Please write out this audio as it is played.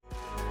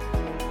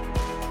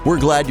We're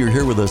glad you're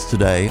here with us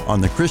today on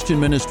the Christian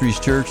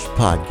Ministries Church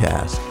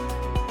podcast.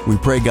 We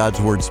pray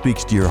God's Word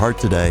speaks to your heart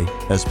today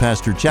as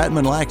Pastor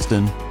Chapman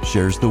Laxton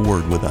shares the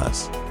Word with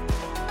us.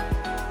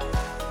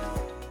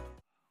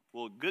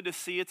 Well, good to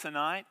see you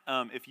tonight.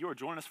 If you are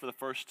joining us for the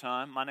first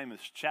time, my name is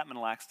Chapman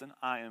Laxton.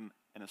 I am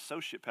an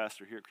associate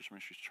pastor here at Christian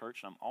Ministries Church,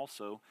 and I'm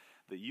also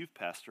the youth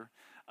pastor.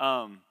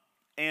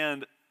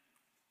 And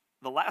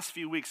the last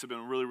few weeks have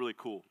been really, really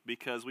cool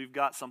because we've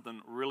got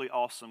something really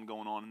awesome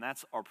going on, and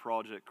that's our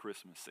Project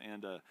Christmas.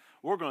 And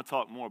we're going to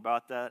talk more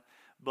about that.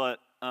 But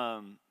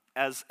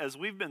as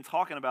we've been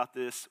talking about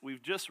this,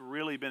 we've just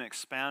really been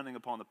expounding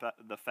upon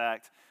the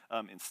fact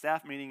in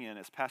staff meeting and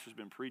as pastor's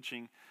been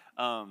preaching,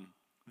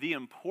 the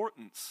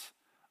importance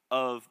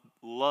of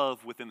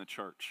love within the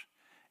church.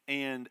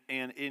 And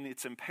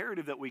it's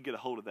imperative that we get a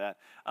hold of that.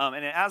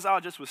 And as I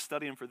just was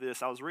studying for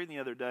this, I was reading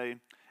the other day,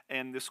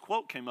 and this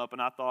quote came up,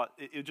 and I thought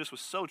it just was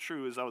so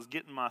true as I was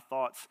getting my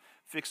thoughts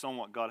fixed on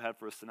what God had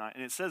for us tonight.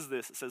 And it says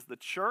this, it says, the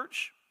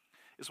church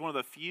is one of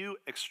the few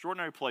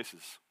extraordinary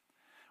places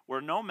where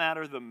no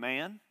matter the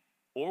man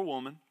or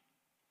woman,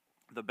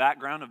 the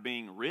background of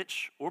being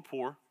rich or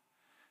poor,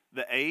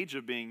 the age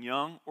of being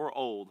young or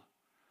old,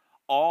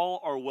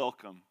 all are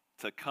welcome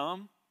to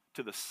come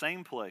to the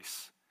same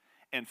place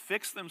and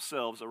fix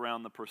themselves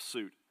around the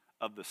pursuit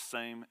of the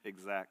same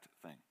exact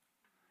thing.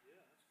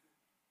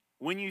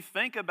 When you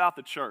think about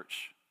the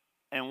church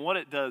and what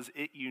it does,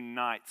 it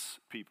unites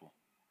people.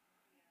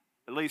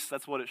 At least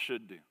that's what it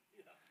should do.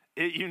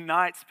 It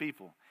unites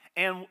people.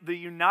 And the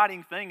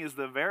uniting thing is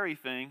the very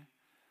thing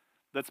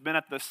that's been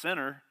at the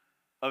center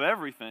of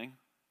everything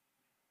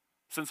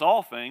since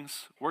all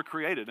things were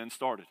created and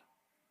started.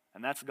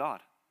 And that's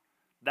God.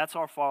 That's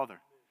our Father.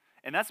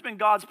 And that's been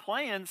God's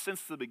plan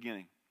since the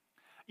beginning.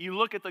 You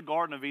look at the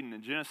Garden of Eden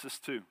in Genesis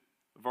 2,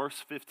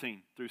 verse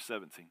 15 through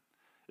 17.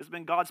 It's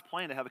been God's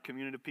plan to have a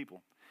community of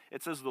people.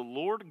 It says, the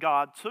Lord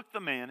God took the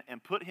man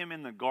and put him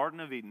in the Garden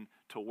of Eden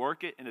to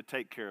work it and to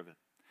take care of it.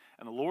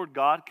 And the Lord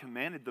God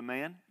commanded the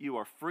man, you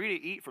are free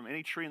to eat from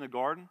any tree in the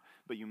garden,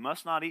 but you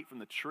must not eat from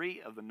the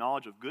tree of the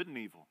knowledge of good and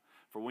evil.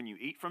 For when you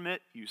eat from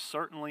it, you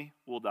certainly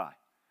will die.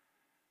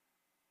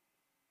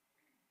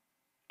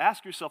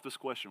 Ask yourself this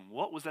question,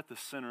 what was at the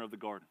center of the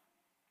garden?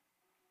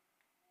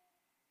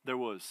 There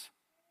was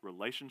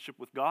relationship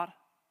with God,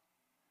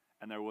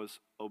 and there was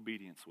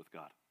obedience with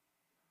God.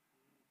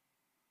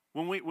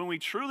 When we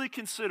truly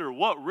consider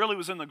what really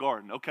was in the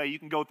garden, okay, you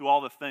can go through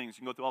all the things, you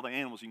can go through all the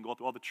animals, you can go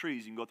through all the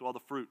trees, you can go through all the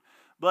fruit,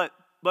 but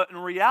in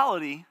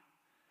reality,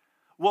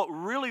 what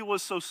really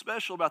was so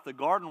special about the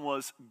garden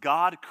was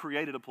God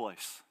created a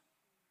place,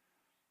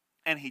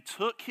 and He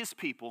took His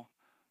people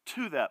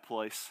to that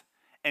place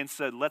and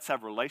said, let's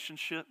have a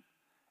relationship,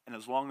 and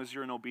as long as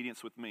you're in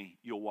obedience with me,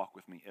 you'll walk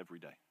with me every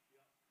day.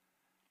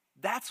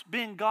 That's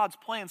been God's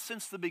plan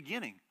since the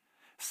beginning.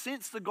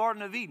 Since the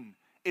Garden of Eden,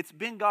 it's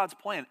been God's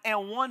plan.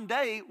 And one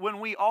day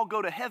when we all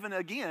go to heaven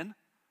again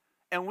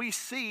and we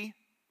see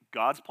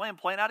God's plan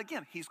playing out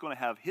again, He's going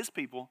to have His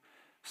people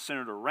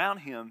centered around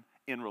Him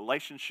in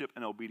relationship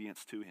and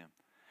obedience to Him.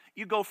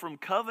 You go from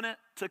covenant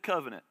to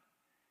covenant.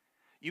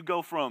 You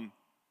go from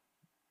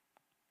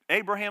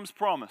Abraham's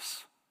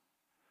promise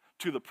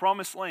to the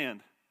promised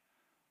land,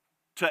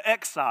 to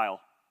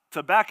exile,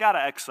 to back out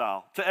of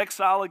exile, to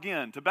exile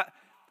again, to back.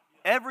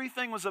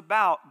 Everything was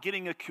about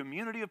getting a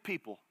community of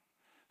people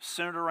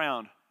centered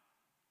around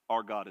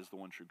our God is the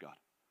one true God.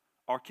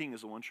 Our King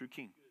is the one true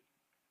King.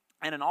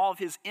 And in all of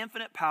His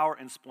infinite power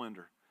and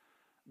splendor,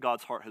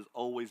 God's heart has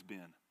always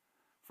been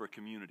for a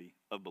community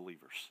of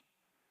believers.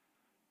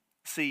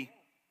 See,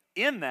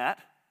 in that,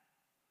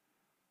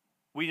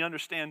 we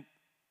understand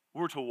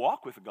we're to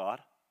walk with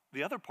God.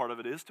 The other part of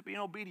it is to be in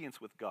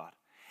obedience with God.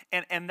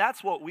 And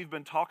that's what we've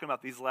been talking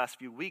about these last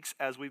few weeks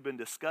as we've been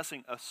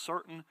discussing a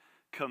certain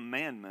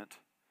commandment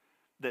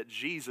that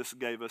Jesus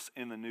gave us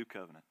in the new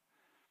covenant.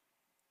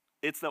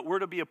 It's that we're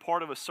to be a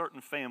part of a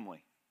certain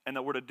family and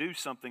that we're to do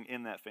something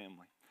in that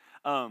family.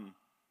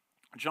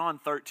 John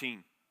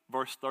 13,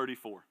 verse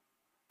 34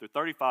 through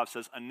 35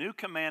 says, a new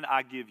command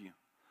I give you,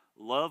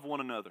 love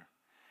one another,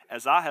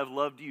 as I have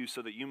loved you,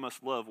 so that you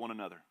must love one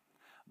another.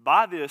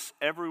 By this,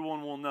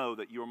 everyone will know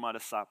that you are my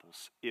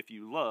disciples, if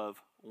you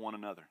love one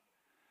another.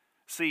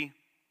 See,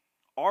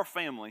 our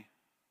family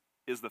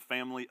is the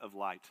family of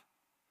light.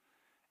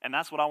 And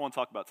that's what I want to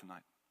talk about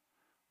tonight.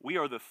 We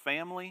are the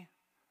family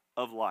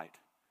of light.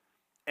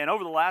 And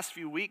over the last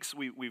few weeks,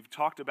 we've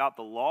talked about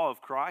the law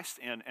of Christ.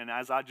 And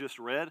as I just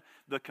read,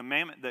 the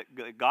commandment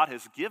that God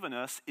has given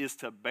us is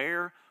to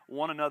bear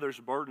one another's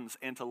burdens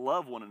and to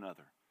love one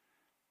another.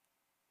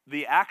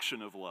 The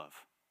action of love,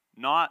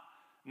 not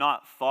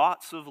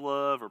thoughts of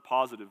love or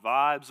positive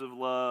vibes of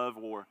love,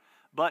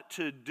 but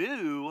to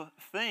do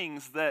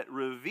things that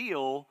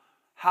reveal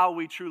how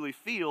we truly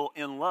feel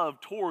in love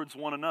towards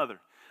one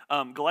another.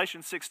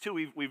 Galatians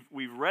 6:2,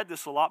 we've read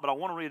this a lot, but I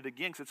want to read it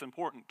again because it's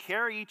important.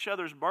 Carry each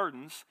other's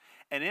burdens,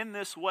 and in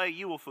this way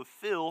you will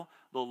fulfill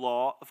the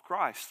law of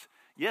Christ.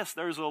 Yes,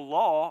 there's a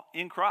law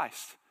in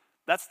Christ.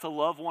 That's to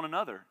love one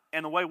another.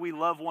 And the way we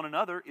love one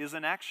another is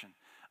in action.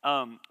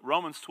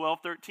 Romans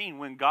 12:13,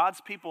 when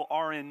God's people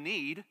are in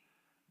need,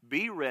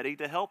 be ready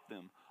to help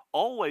them,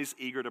 always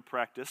eager to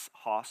practice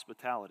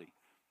hospitality.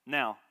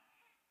 Now,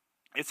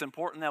 it's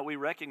important that we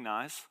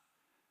recognize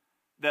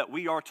that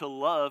we are to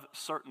love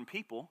certain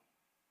people,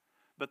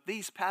 but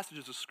these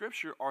passages of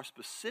Scripture are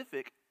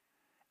specific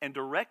and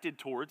directed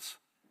towards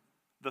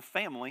the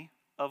family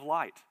of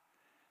light.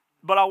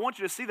 But I want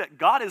you to see that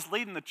God is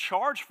leading the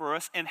charge for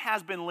us and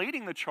has been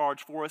leading the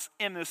charge for us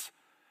in this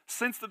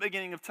since the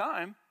beginning of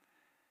time,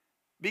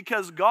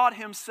 because God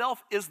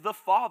himself is the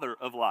Father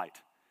of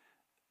light.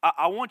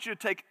 I want you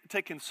to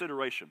take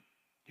consideration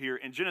here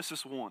in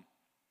Genesis 1,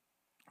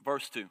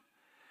 verse 2. It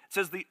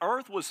says, the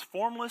earth was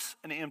formless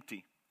and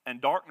empty, and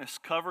darkness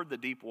covered the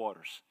deep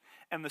waters.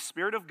 And the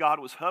Spirit of God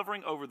was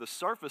hovering over the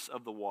surface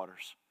of the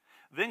waters.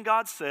 Then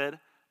God said,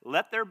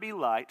 let there be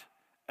light,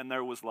 and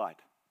there was light.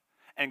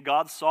 And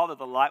God saw that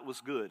the light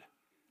was good.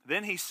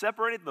 Then he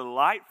separated the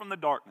light from the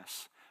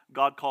darkness.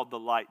 God called the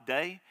light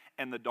day,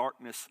 and the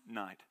darkness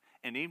night.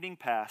 And evening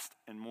passed,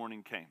 and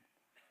morning came.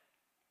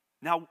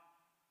 Now,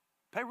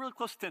 pay really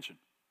close attention.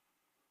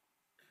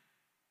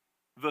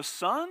 The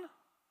sun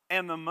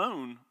and the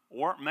moon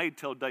weren't made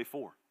till day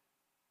 4.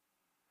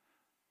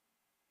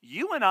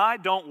 You and I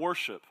don't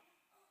worship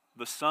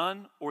the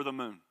sun or the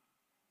moon.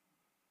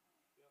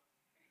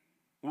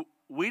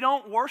 We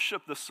don't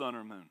worship the sun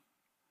or moon.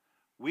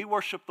 We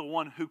worship the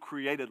one who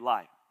created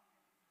light.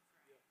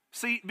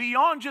 See,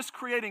 beyond just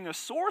creating a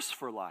source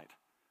for light,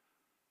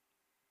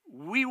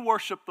 we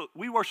worship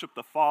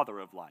the Father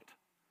of light.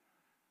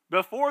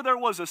 Before there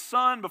was a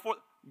sun, before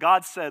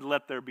God said,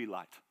 let there be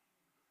light.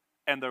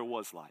 And there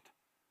was light.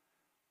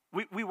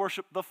 We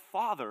worship the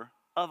Father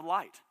of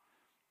light.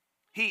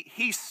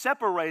 He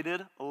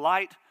separated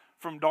light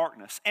from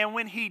darkness. And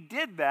when he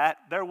did that,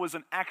 there was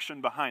an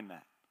action behind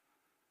that.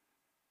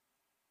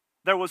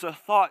 There was a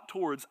thought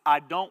towards,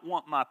 I don't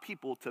want my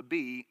people to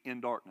be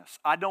in darkness.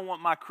 I don't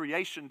want my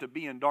creation to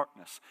be in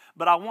darkness.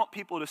 But I want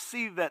people to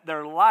see that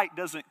their light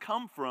doesn't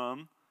come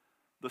from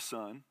the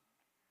sun.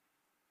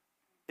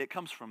 It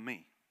comes from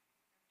me.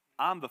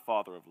 I'm the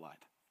Father of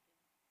light.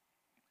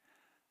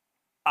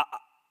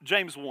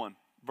 James 1,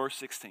 verse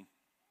 16.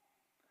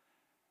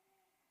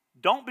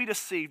 Don't be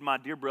deceived, my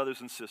dear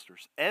brothers and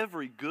sisters.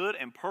 Every good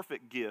and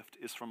perfect gift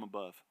is from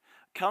above,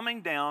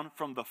 coming down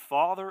from the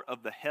Father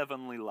of the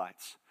heavenly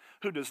lights,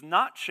 who does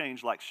not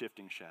change like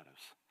shifting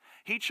shadows.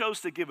 He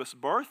chose to give us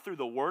birth through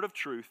the word of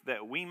truth,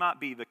 that we might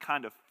be the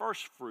kind of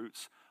first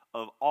fruits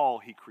of all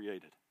he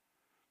created.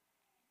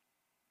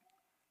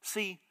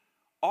 See,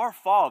 our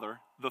Father,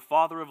 the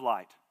Father of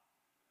light,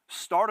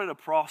 started a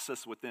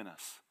process within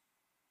us.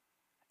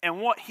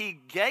 And what he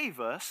gave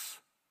us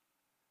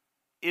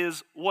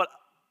is what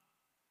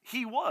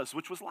he was,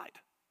 which was light.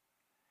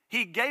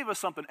 He gave us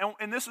something.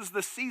 And this is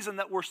the season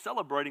that we're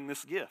celebrating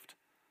this gift.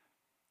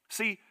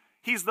 See,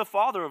 he's the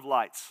Father of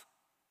lights.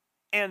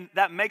 And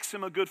that makes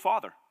him a good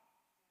father.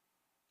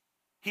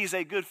 He's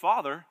a good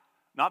father,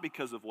 not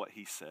because of what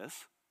he says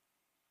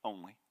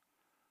only.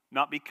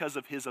 Not because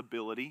of his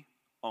ability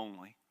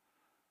only.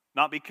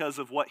 Not because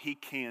of what he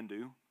can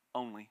do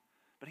only.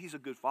 But he's a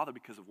good father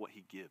because of what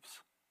he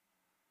gives.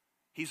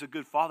 He's a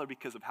good father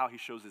because of how he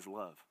shows his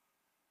love.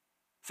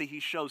 See,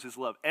 he shows his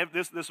love.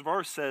 This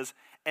verse says,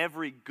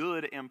 every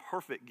good and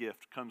perfect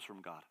gift comes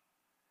from God.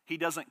 He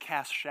doesn't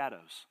cast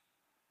shadows.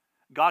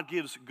 God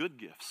gives good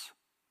gifts,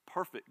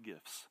 perfect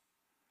gifts.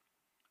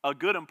 A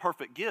good and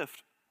perfect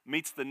gift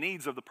meets the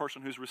needs of the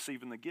person who's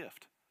receiving the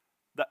gift.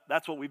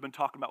 That's what we've been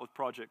talking about with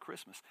Project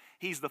Christmas.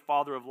 He's the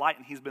Father of light,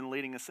 and he's been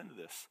leading us into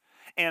this.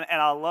 And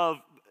I love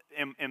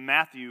in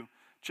Matthew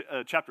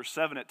chapter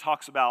 7, it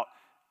talks about,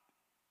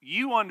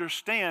 you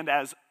understand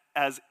as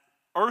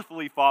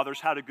earthly fathers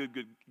how to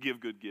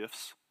give good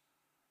gifts.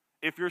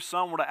 If your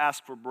son were to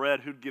ask for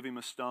bread, who'd give him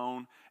a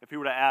stone? If he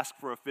were to ask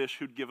for a fish,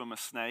 who'd give him a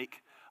snake?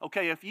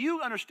 Okay, if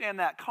you understand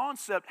that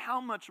concept, how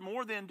much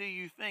more then do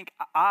you think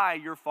I,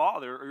 your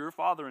father, or your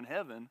Father in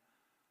heaven,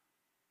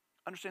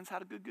 understands how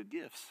to give good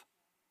gifts?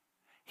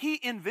 He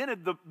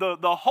invented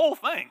the whole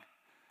thing.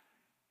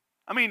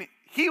 I mean,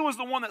 he was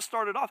the one that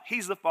started off.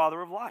 He's the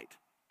Father of light.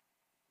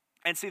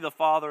 And see, the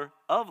Father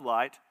of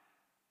light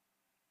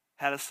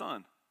had a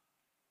son.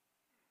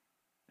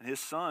 And his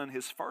son,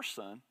 his first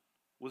son,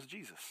 was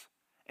Jesus.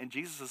 And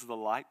Jesus is the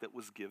light that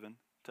was given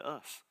to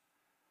us.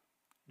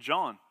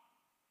 John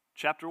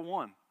chapter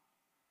 1,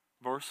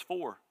 verse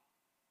 4.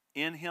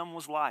 In him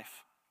was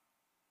life,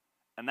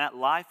 and that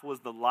life was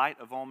the light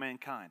of all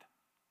mankind.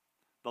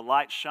 The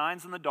light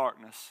shines in the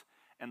darkness,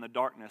 and the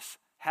darkness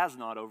has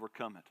not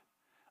overcome it.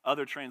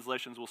 Other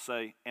translations will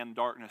say, and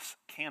darkness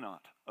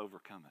cannot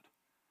overcome it.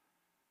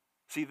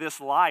 See, this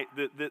light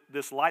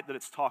that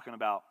it's talking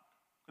about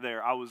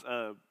there,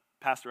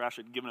 Pastor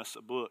Ashley had given us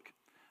a book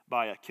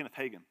by Kenneth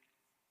Hagin.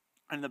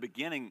 And in the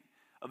beginning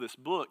of this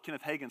book,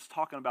 Kenneth Hagin's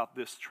talking about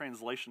this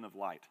translation of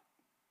light.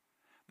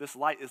 This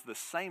light is the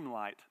same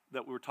light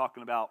that we were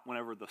talking about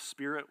whenever the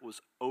Spirit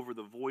was over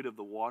the void of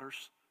the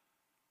waters.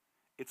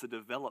 It's a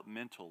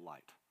developmental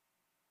light.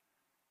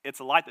 It's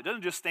a light that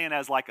doesn't just stand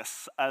as like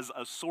as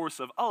a source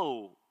of,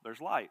 oh, there's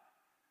light.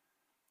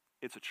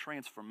 It's a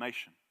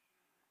transformation.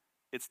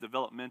 It's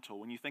developmental.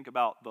 When you think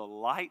about the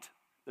light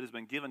that has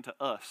been given to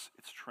us,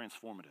 it's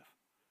transformative.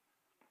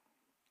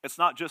 It's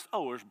not just,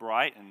 oh, there's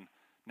bright and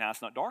now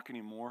it's not dark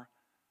anymore.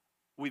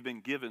 We've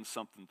been given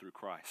something through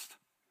Christ.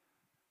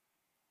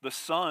 The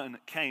Son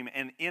came,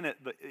 and in it,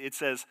 it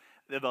says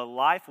that the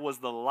life was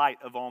the light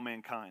of all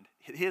mankind.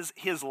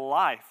 His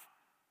life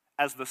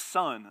as the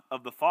Son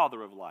of the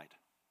Father of light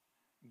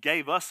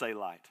gave us a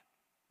light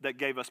that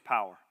gave us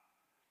power.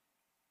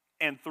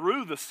 And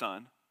through the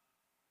Son,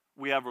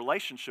 we have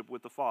relationship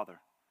with the Father.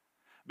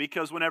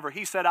 Because whenever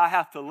he said, I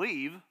have to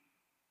leave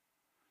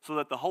so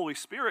that the Holy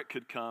Spirit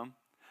could come,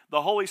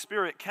 the Holy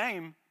Spirit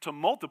came to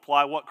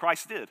multiply what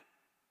Christ did.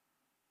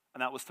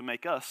 And that was to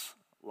make us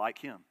like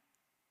him.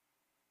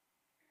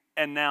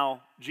 And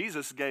now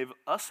Jesus gave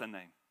us a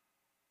name.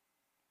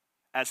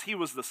 As he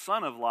was the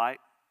Son of light,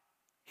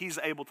 he's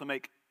able to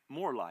make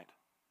more light.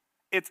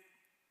 It's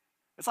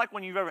like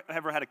when you've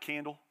ever had a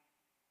candle,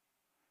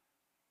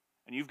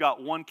 and you've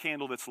got one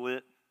candle that's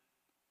lit.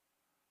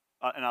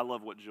 And I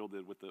love what Jill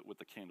did with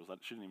the candles.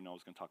 She didn't even know I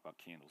was going to talk about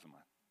candles in my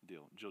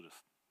deal. Jill just.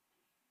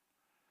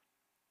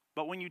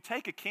 But when you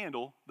take a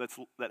candle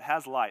that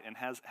has light and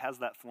has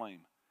that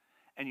flame,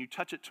 and you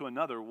touch it to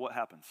another, what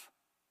happens?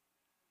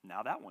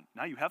 Now that one.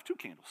 Now you have two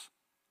candles.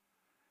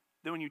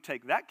 Then when you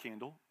take that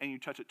candle and you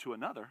touch it to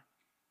another,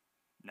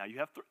 now you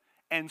have three.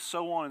 And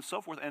so on and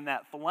so forth. And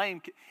that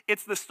flame,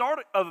 it's the start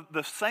of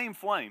the same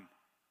flame.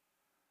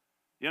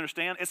 You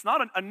understand? It's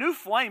not a new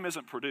flame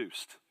isn't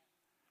produced.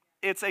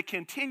 It's a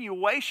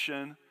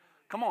continuation.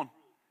 Come on.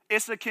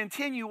 It's a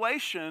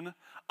continuation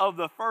of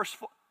the first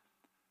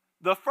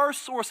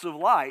source of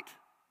light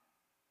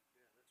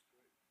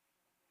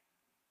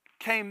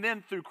came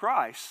then through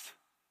Christ,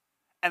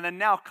 and then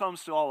now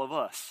comes to all of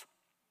us,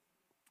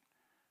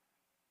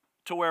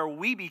 to where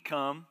we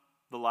become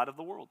the light of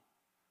the world.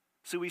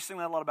 See, we sing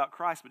that a lot about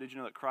Christ, but did you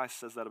know that Christ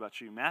says that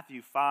about you?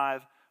 Matthew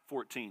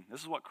 5:14.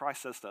 This is what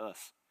Christ says to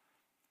us.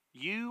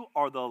 You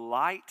are the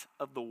light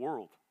of the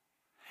world,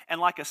 and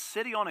like a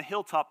city on a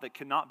hilltop that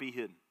cannot be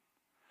hidden.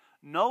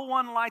 No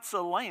one lights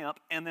a lamp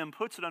and then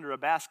puts it under a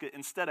basket.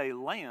 Instead, a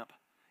lamp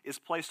is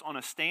placed on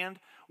a stand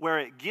where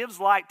it gives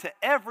light to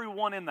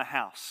everyone in the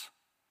house.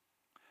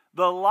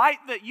 The light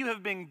that you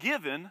have been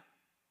given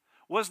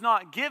was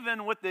not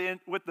given with the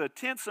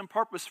intents and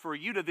purpose for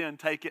you to then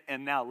take it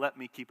and now let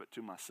me keep it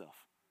to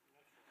myself.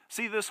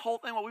 See, this whole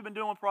thing, what we've been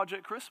doing with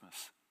Project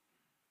Christmas,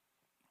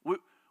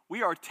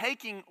 we are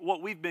taking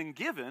what we've been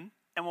given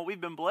and what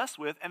we've been blessed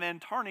with and then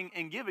turning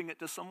and giving it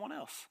to someone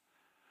else.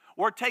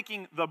 We're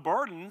taking the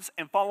burdens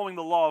and following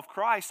the law of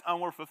Christ,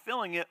 and we're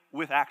fulfilling it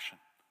with action.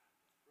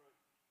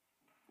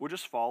 We're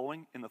just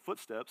following in the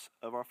footsteps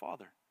of our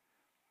Father.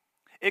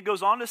 It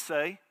goes on to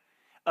say,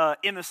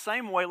 in the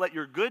same way, let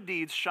your good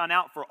deeds shine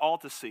out for all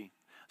to see,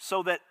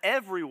 so that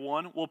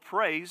everyone will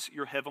praise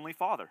your heavenly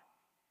Father.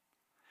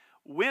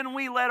 When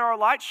we let our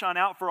light shine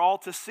out for all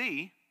to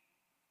see,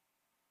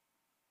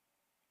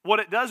 what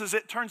it does is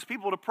it turns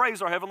people to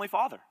praise our heavenly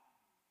Father.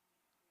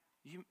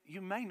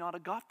 You may not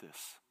have got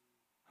this.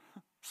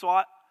 So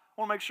I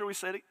want to make sure we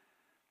say it.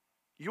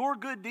 Your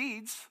good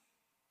deeds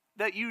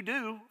that you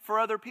do for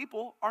other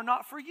people are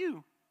not for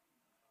you.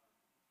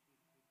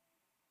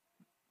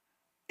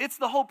 It's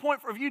the whole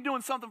point of you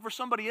doing something for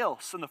somebody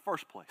else in the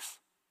first place.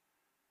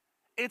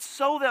 It's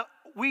so that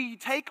we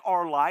take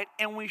our light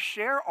and we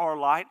share our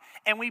light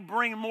and we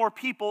bring more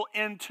people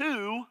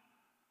into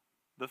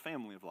the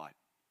family of light.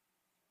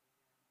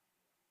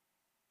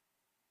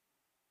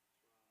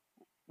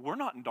 We're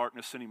not in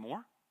darkness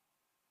anymore.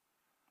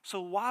 So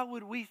why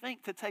would we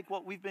think to take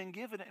what we've been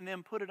given and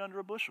then put it under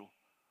a bushel?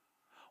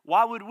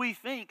 Why would we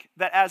think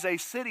that as a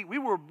city,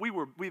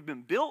 we've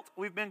been built,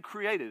 we've been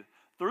created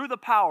through the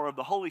power of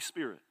the Holy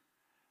Spirit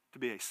to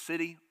be a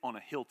city on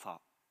a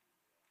hilltop?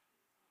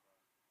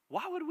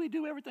 Why would we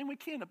do everything we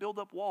can to build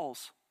up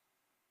walls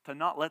to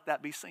not let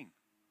that be seen?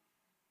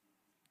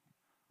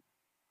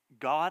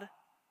 God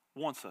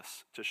wants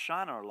us to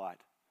shine our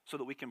light so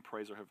that we can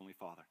praise our Heavenly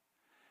Father.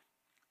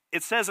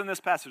 It says in this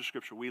passage of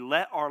Scripture, we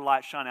let our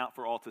light shine out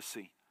for all to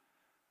see.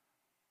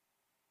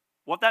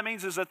 What that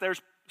means is that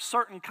there's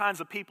certain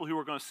kinds of people who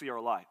are going to see our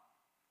light.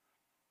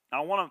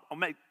 Now, I want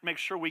to make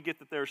sure we get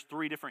that there's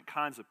three different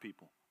kinds of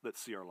people that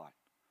see our light.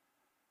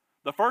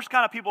 The first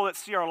kind of people that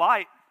see our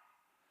light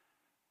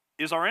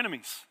is our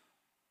enemies.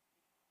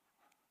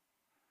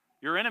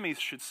 Your enemies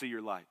should see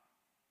your light.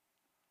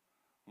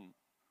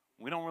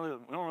 We don't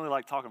really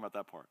like talking about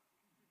that part.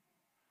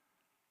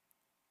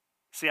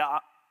 See,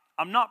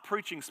 I'm not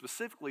preaching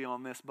specifically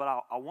on this,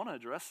 but I want to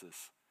address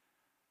this.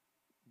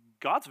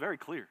 God's very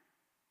clear.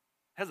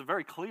 Has a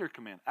very clear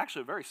command,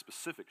 actually a very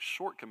specific,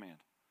 short command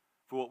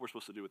for what we're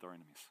supposed to do with our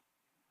enemies.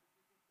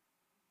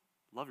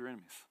 Love your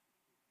enemies.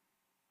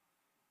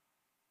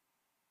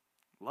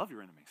 Love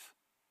your enemies.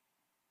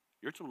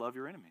 You're to love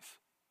your enemies.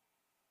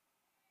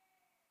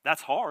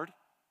 That's hard.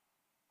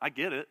 I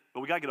get it, but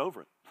we got to get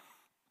over it.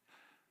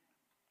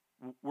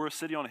 We're a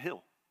city on a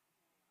hill.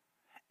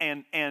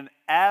 And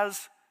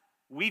as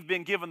we've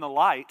been given the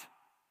light,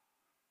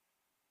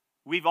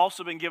 we've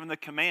also been given the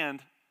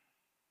command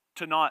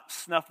to not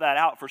snuff that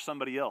out for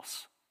somebody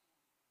else.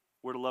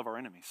 We're to love our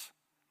enemies,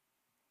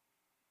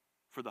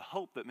 for the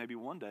hope that maybe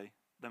one day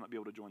they might be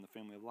able to join the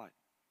family of light.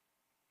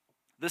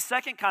 The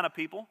second kind of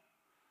people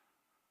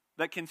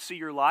that can see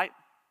your light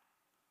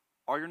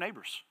are your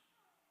neighbors.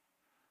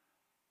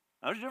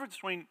 Now, there's a difference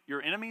between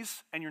your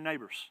enemies and your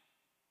neighbors.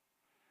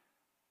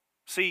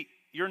 See,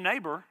 your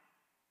neighbor,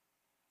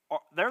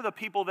 they're the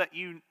people that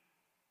you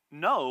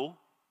know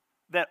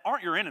that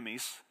aren't your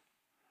enemies,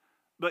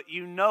 but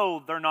you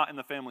know they're not in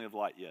the family of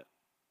light yet.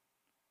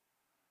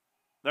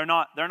 They're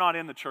not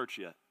in the church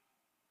yet.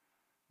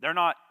 They're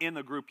not in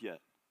the group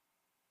yet.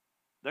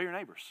 They're your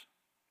neighbors.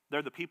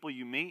 They're the people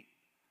you meet.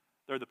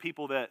 They're the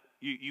people that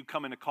you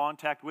come into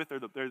contact with.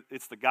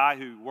 It's the guy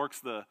who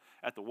works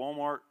at the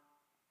Walmart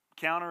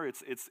counter.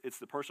 It's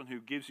the person who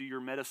gives you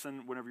your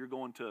medicine whenever you're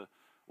going to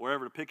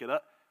wherever to pick it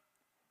up.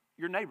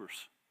 Your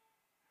neighbors.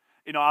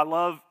 You know, I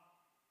love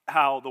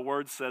how the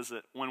word says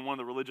it when one of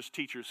the religious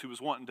teachers who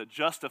was wanting to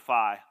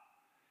justify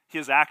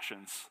his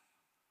actions,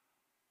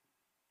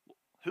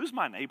 who's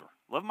my neighbor?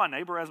 Love my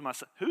neighbor as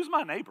myself. Who's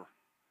my neighbor?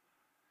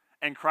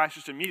 And Christ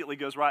just immediately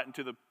goes right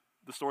into the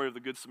story of the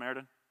Good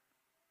Samaritan.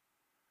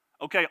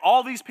 Okay,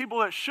 all these people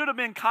that should have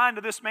been kind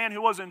to this man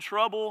who was in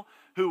trouble,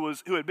 who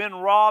had been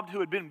robbed, who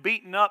had been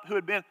beaten up,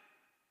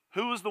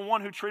 who was the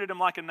one who treated him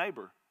like a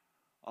neighbor?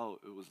 Oh,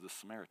 it was the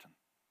Samaritan.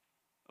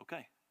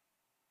 Okay.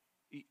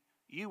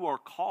 You are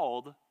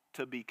called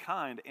to be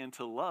kind and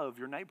to love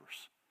your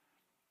neighbors.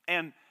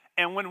 And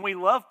when we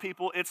love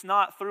people, it's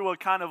not through a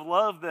kind of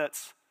love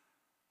that's,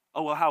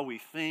 oh, well, how we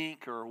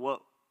think or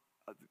what.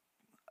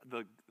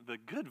 The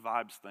good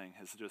vibes thing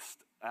has just,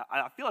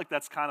 I feel like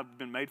that's kind of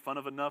been made fun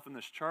of enough in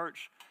this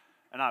church.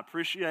 And I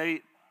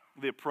appreciate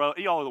the approach.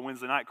 Y'all are the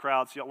Wednesday night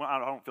crowd, so I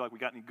don't feel like we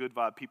got any good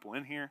vibe people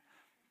in here.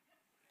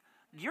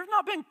 You're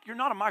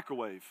not a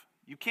microwave.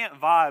 You can't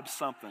vibe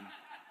something.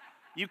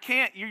 You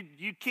can't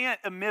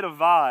emit a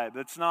vibe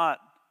that's not,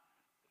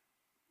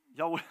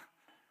 y'all,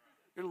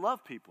 you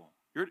love people.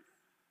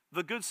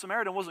 The Good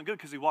Samaritan wasn't good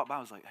because he walked by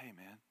and was like, hey,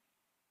 man,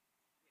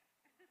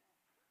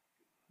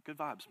 good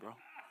vibes, bro.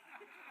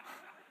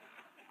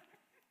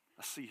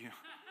 I see you.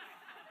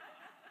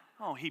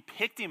 Oh, he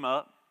picked him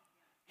up.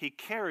 He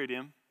carried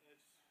him.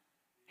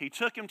 He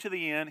took him to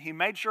the inn. He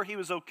made sure he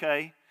was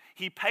okay.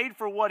 He paid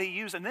for what he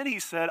used. And then he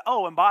said,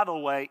 oh, and by the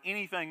way,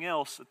 anything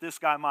else that this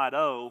guy might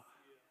owe,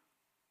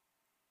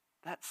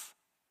 that's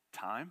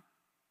time,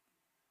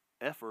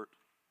 effort,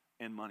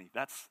 and money.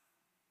 That's,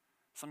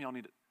 some of y'all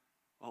need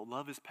to,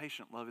 love is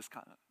patient, love is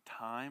kind.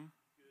 Time,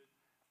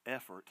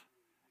 effort,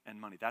 and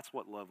money. That's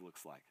what love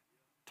looks like.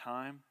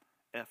 Time,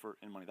 effort,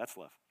 and money. That's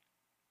love.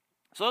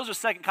 So those are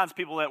second kinds of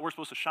people that we're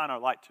supposed to shine our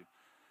light to.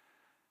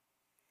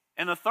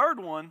 And the third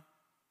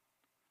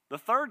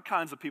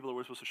kinds of people that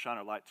we're supposed to shine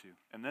our light to,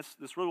 and this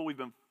really what we've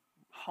been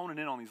honing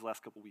in on these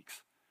last couple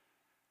weeks,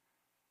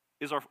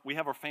 is we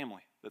have our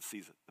family that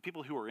sees it, the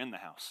people who are in the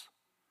house.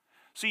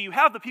 So you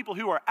have the people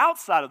who are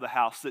outside of the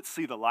house that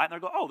see the light, and they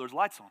go, oh, there's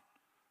lights on.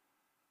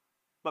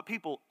 But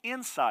people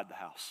inside the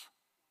house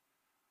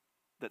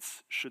that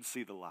should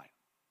see the light.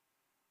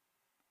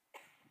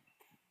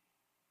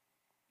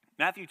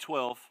 Matthew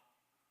 12,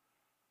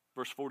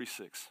 verse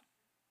 46.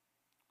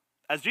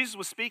 As Jesus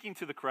was speaking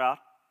to the crowd,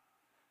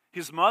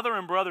 his mother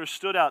and brothers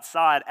stood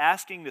outside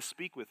asking to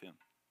speak with him.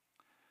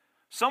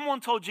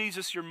 Someone told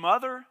Jesus, your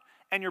mother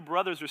and your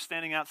brothers are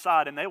standing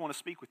outside and they want to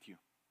speak with you.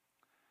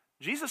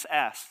 Jesus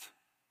asked,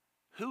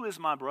 who is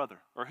my brother?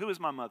 Or who is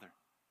my mother?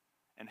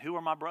 And who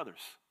are my brothers?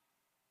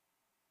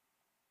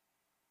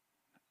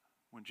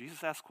 When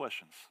Jesus asks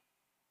questions,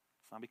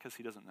 it's not because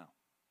he doesn't know.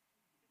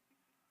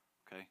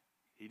 Okay?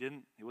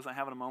 He wasn't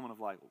having a moment of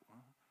like,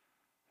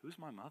 who's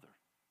my mother?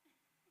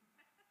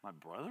 My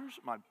brothers?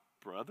 My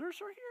brothers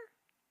are here?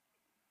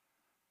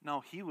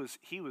 No, he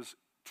was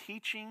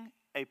teaching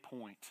a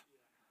point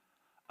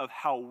of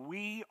how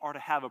we are to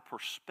have a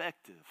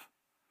perspective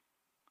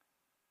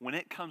when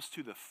it comes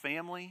to the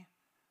family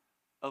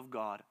of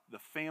God, the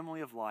family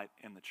of light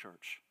in the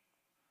church.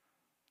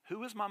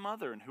 Who is my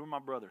mother and who are my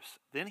brothers?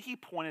 Then he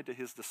pointed to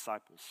his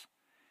disciples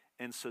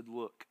and said,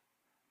 look,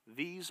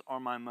 these are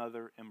my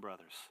mother and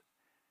brothers.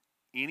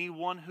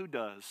 Anyone who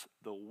does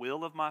the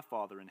will of my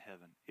Father in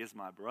heaven is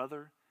my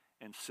brother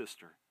and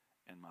sister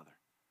and mother.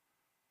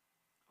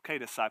 Okay,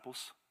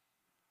 disciples,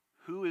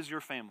 who is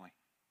your family?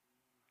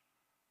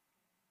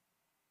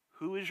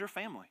 Who is your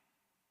family?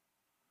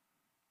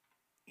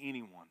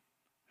 Anyone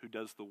who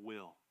does the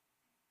will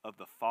of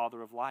the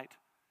Father of light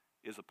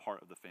is a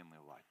part of the family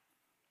of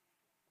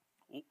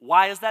light.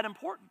 Why is that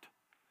important?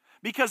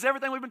 Because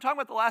everything we've been talking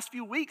about the last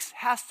few weeks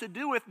has to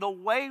do with the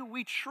way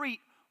we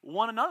treat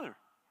one another.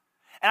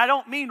 And I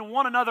don't mean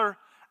one another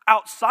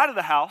outside of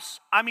the house.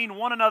 I mean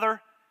one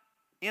another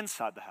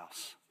inside the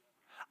house.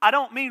 I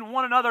don't mean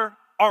one another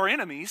our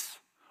enemies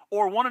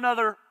or one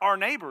another our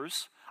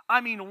neighbors.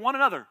 I mean one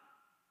another,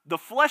 the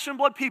flesh and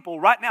blood people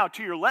right now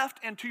to your left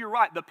and to your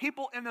right, the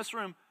people in this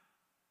room.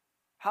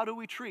 How do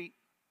we treat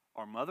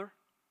our mother,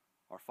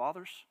 our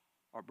fathers,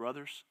 our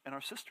brothers, and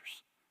our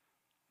sisters.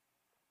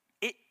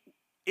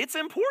 It's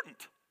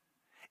important.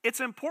 It's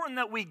important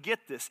that we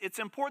get this. It's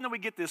important that we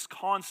get this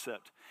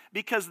concept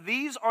because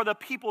these are the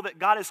people that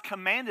God has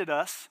commanded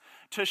us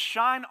to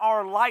shine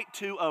our light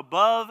to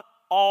above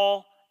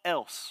all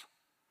else.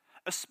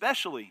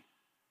 Especially,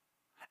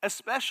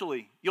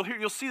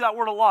 you'll see that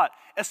word a lot,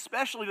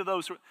 especially to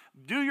those who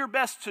do your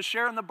best to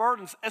share in the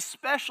burdens,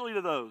 especially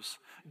to those.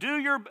 Do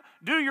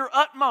your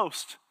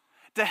utmost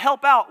to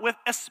help out with,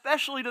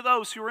 especially to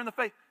those who are in the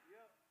faith.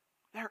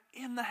 They're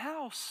in the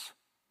house.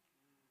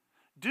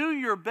 Do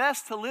your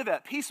best to live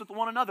at peace with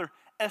one another,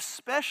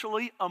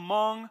 especially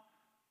among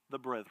the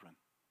brethren.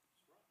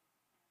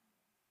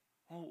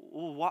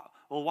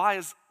 Why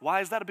is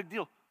that a big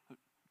deal?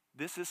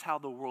 This is how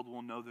the world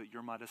will know that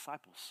you're my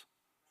disciples.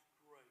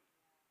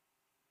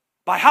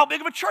 By how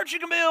big of a church you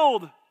can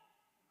build.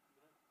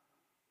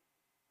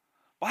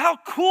 By how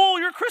cool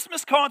your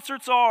Christmas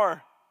concerts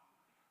are.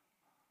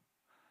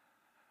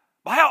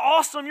 By how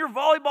awesome your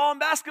volleyball and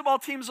basketball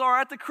teams are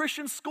at the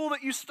Christian school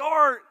that you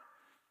start.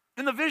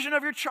 In the vision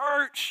of your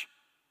church.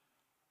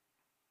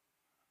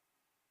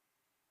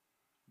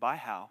 By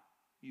how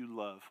you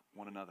love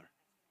one another.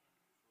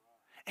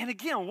 And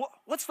again,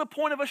 what's the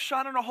point of us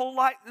shining a whole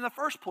light in the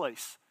first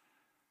place?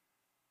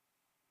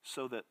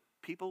 So that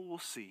people will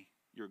see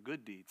your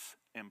good deeds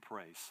and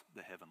praise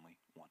the heavenly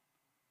one.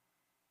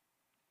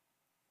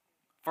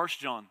 1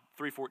 John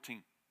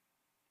 3:14.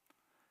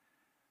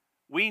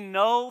 We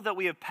know that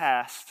we have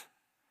passed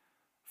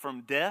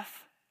from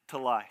death to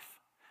life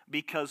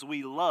because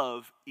we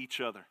love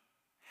each other.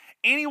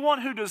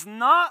 Anyone who does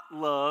not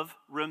love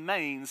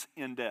remains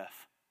in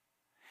death.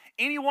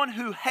 Anyone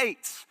who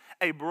hates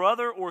a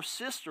brother or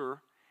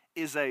sister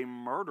is a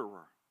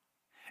murderer.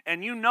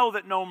 And you know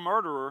that no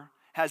murderer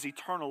has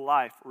eternal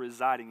life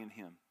residing in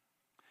him.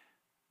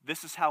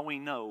 This is how we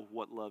know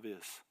what love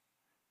is.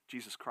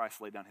 Jesus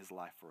Christ laid down his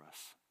life for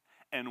us.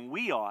 And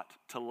we ought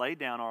to lay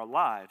down our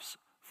lives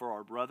for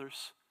our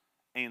brothers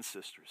and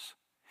sisters.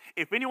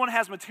 If anyone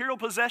has material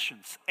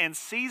possessions and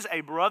sees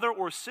a brother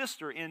or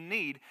sister in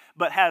need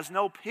but has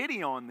no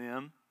pity on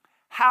them,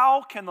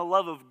 how can the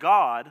love of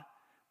God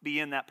be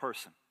in that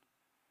person?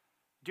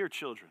 Dear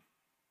children,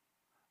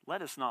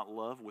 let us not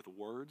love with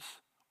words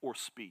or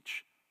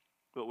speech,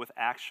 but with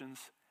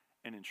actions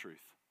and in truth.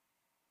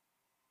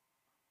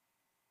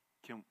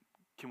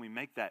 Can we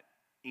make that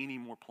any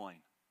more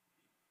plain?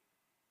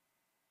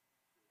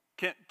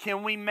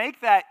 Can we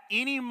make that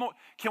any more?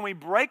 Can we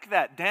break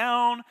that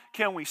down?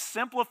 Can we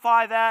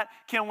simplify that?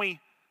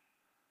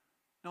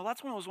 No,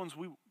 that's one of those ones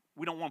we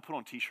don't want to put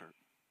on a t-shirt.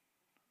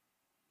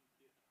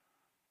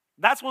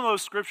 That's one of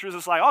those scriptures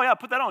that's like, oh yeah,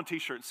 put that on a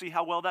t-shirt and see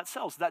how well that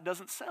sells. That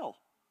doesn't sell.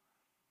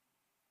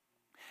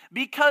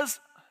 Because,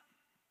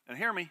 and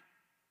hear me,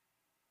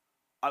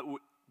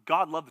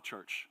 God loved the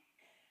church.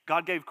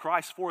 God gave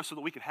Christ for us so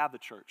that we could have the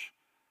church.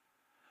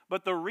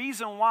 But the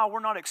reason why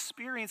we're not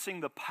experiencing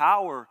the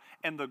power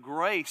and the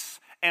grace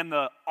and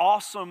the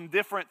awesome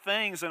different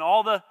things and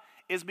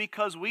is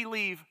because we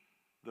leave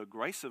the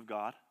grace of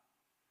God,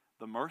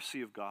 the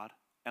mercy of God,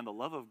 and the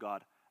love of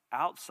God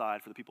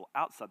outside for the people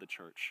outside the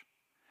church.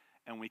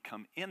 And we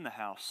come in the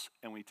house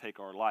and we take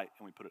our light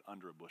and we put it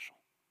under a bushel.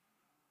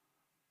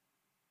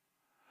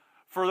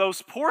 For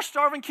those poor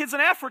starving kids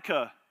in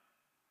Africa,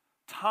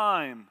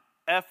 time,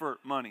 effort,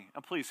 money.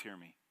 Now please hear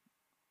me.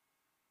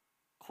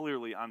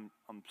 Clearly, I'm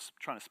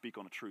trying to speak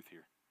on the truth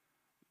here.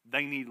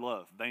 They need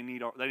love. They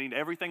need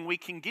everything we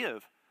can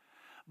give.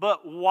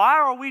 But why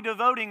are we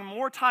devoting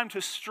more time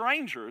to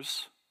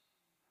strangers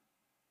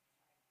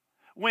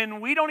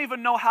when we don't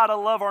even know how to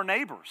love our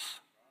neighbors?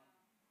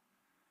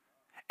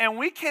 And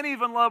we can't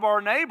even love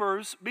our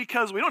neighbors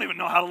because we don't even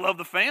know how to love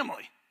the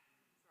family.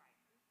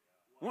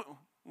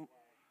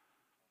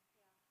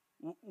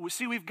 We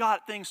see, we've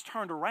got things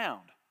turned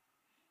around.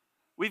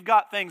 We've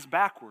got things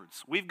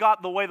backwards. We've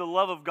got the way the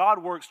love of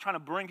God works, trying to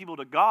bring people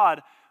to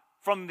God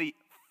from the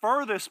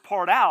furthest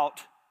part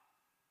out.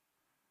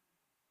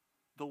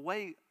 The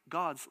way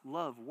God's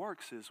love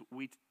works is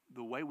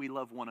the way we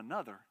love one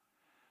another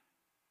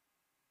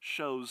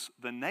shows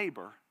the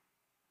neighbor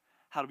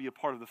how to be a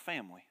part of the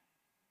family.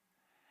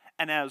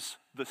 And as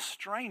the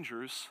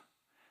strangers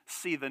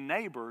see the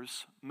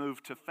neighbors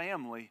move to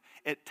family,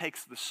 it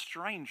takes the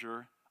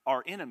stranger,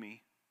 our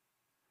enemy,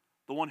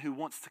 the one who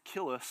wants to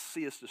kill us,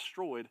 see us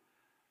destroyed,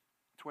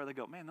 to where they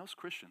go, man, those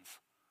Christians.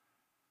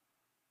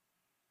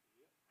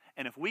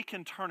 And if we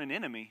can turn an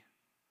enemy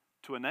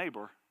to a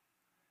neighbor,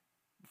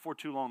 before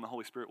too long the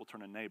Holy Spirit will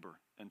turn a neighbor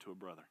into a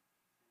brother.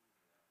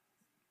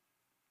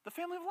 The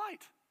family of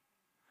light.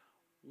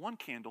 One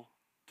candle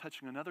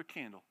touching another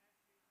candle.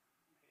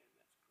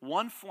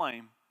 One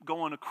flame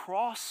going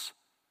across.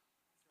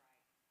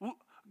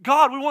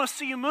 God, we want to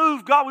see you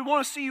move. God, we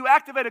want to see you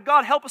activated.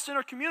 God, help us in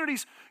our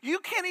communities. You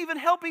can't even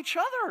help each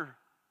other.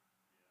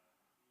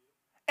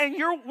 And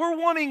we're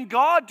wanting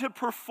God to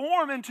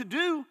perform and to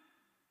do.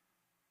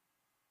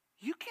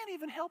 You can't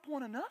even help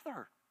one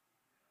another.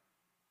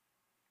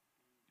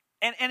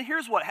 And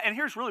here's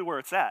really where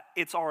it's at.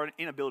 It's our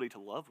inability to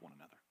love one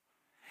another.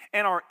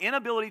 And our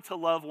inability to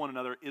love one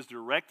another is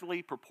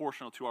directly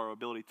proportional to our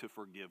ability to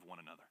forgive one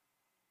another.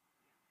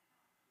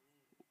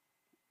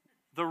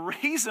 The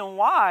reason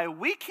why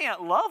we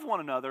can't love one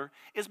another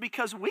is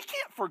because we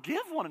can't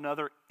forgive one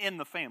another in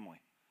the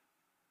family.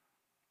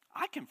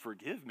 I can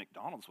forgive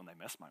McDonald's when they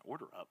mess my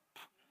order up.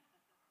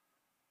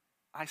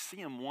 I see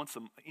them once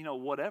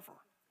whatever.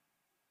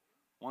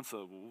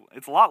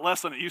 It's a lot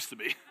less than it used to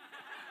be.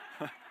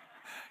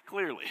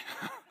 Clearly.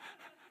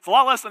 It's a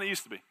lot less than it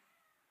used to be.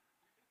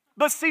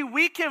 But see,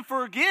 we can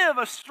forgive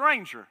a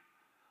stranger.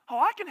 Oh,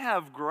 I can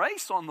have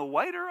grace on the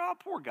waiter. Oh,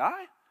 poor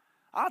guy.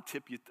 I'll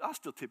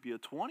still tip you a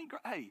 20.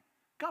 Hey,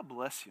 God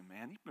bless you,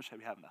 man. You must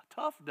be having a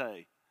tough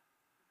day.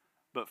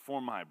 But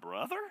for my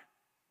brother?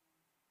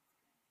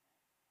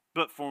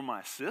 But for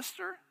my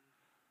sister?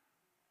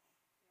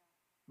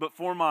 But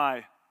for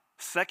my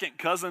second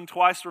cousin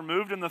twice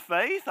removed in the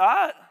faith?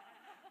 Are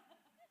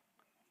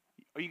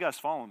you guys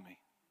following me?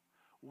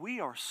 We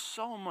are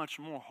so much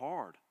more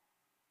hard.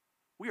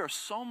 We are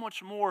so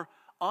much more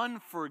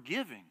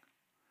unforgiving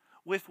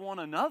with one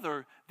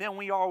another than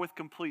we are with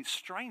complete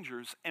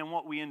strangers. And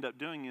what we end up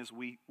doing is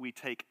we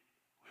take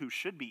who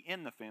should be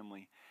in the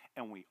family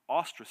and we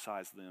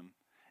ostracize them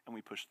and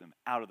we push them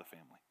out of the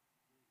family.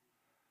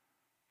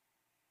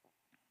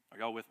 Are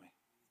y'all with me?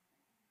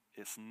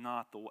 It's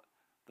not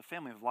the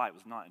family of light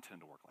was not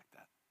intended to work like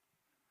that.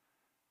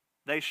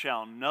 They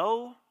shall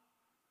know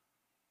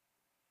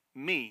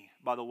me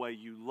by the way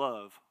you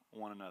love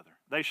one another.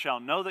 They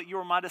shall know that you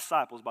are my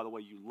disciples by the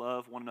way you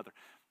love one another.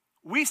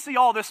 We see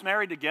all this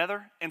married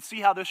together and see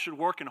how this should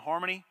work in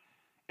harmony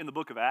in the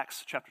book of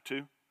Acts, chapter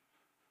 2,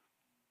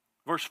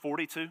 verse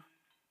 42.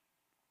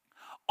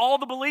 All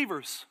the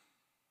believers,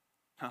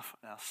 now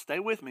stay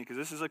with me because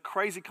this is a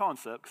crazy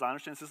concept because I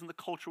understand this isn't the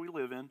culture we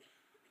live in,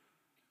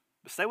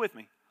 but stay with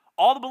me.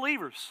 All the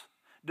believers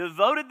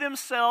devoted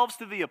themselves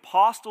to the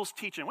apostles'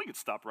 teaching. We could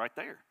stop right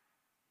there.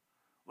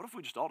 What if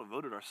we just all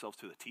devoted ourselves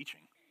to the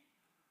teaching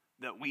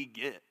that we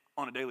get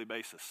on a daily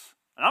basis?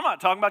 And I'm not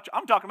talking about you,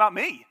 I'm talking about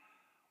me.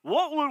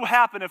 What would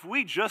happen if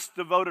we just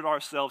devoted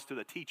ourselves to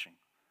the teaching?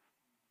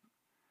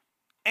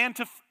 And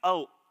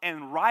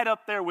right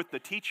up there with the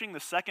teaching, the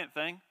second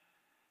thing,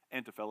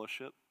 and to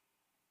fellowship.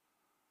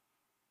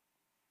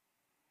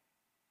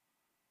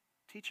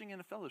 Teaching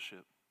and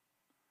fellowship.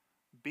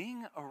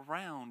 Being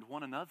around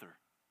one another.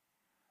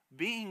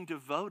 Being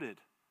devoted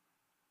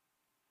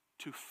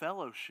to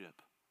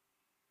fellowship.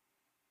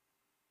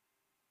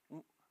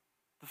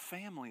 The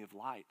family of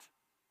light.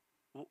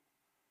 Well,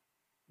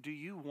 do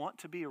you want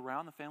to be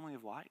around the family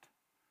of light?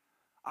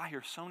 I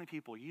hear so many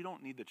people, you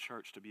don't need the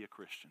church to be a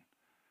Christian.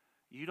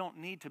 You don't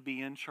need to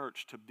be in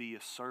church to be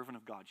a servant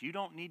of God. You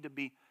don't need to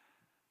be.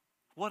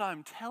 What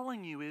I'm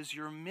telling you is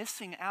you're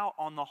missing out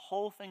on the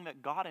whole thing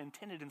that God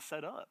intended and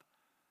set up.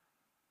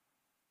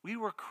 We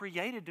were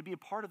created to be a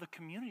part of the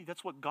community.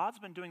 That's what God's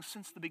been doing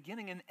since the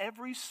beginning in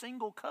every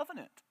single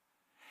covenant.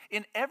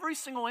 In every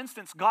single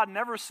instance, God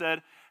never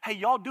said, hey,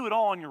 y'all do it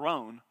all on your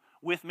own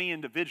with me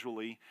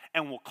individually,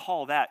 and we'll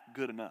call that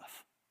good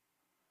enough.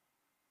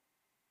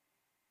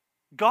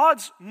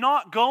 God's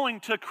not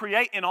going to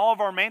create in all of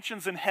our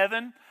mansions in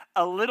heaven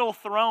a little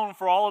throne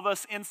for all of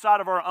us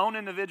inside of our own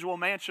individual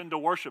mansion to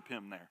worship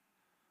Him there.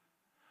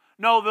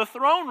 No, the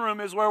throne room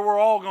is where we're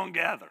all going to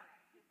gather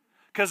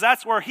because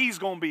that's where He's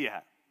going to be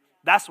at.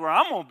 That's where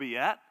I'm going to be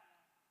at.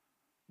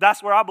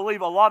 That's where I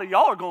believe a lot of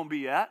y'all are going to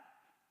be at.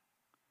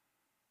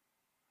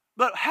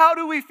 But how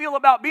do we feel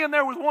about being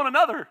there with one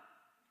another?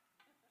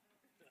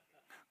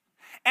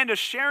 And to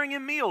sharing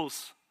in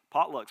meals.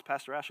 Potluck's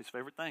Pastor Ashley's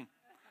favorite thing.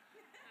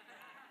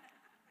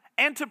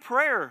 And to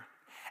prayer.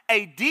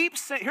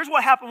 Here's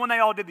what happened when they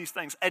all did these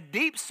things. A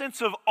deep sense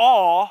of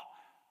awe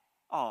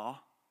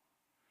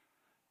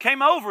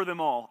came over them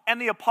all. And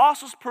the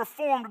apostles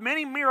performed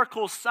many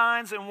miracles,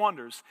 signs, and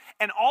wonders.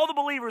 And all the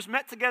believers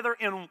met together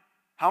in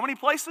how many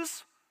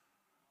places?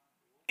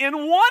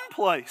 In one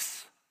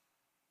place.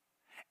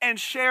 And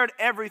shared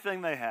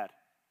everything they had.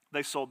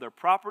 They sold their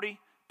property,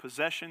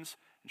 possessions,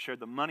 and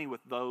shared the money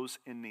with those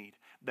in need.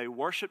 They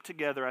worshiped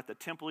together at the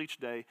temple each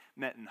day,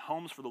 met in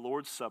homes for the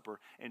Lord's Supper,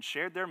 and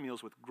shared their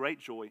meals with great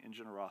joy and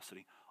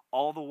generosity.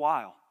 All the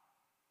while,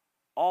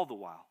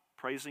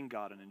 praising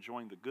God and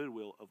enjoying the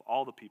goodwill of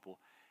all the people.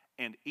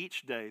 And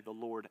each day the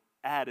Lord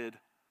added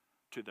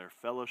to their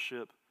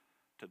fellowship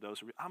to those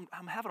who...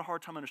 I'm having a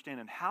hard time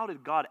understanding how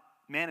did God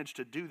manage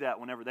to do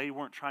that whenever they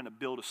weren't trying to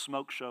build a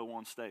smoke show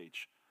on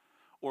stage?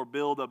 Or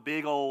build a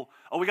big old,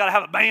 we got to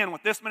have a band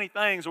with this many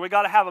things, or we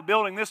got to have a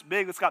building this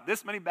big that's got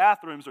this many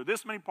bathrooms, or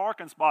this many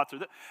parking spots.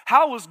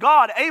 How was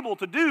God able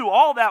to do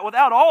all that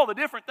without all the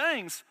different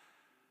things?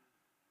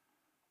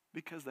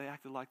 Because they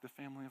acted like the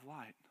family of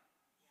light.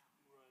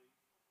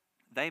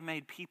 They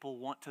made people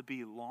want to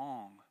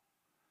belong.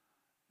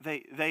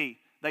 They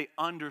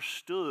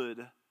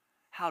understood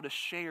how to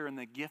share in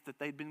the gift that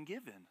they'd been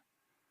given.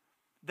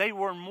 They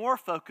were more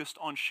focused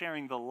on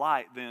sharing the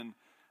light than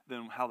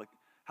how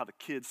the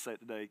kids say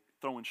it today,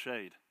 throwing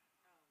shade.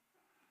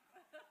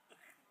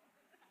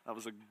 That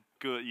was a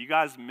good, you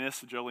guys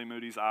missed Jolie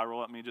Moody's eye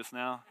roll at me just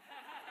now.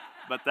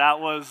 But that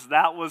was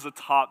a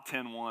top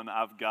 10 one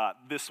I've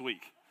got this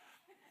week.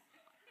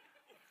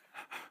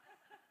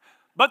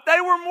 But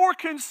they were more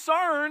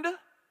concerned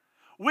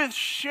with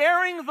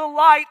sharing the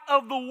light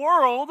of the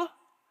world.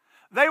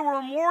 They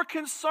were more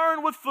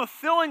concerned with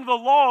fulfilling the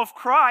law of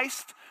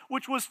Christ,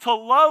 which was to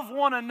love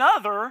one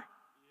another,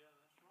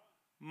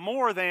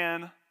 more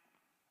than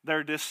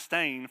their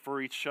disdain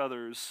for each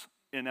other's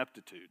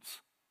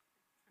ineptitudes.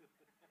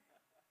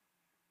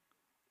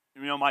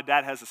 You know, my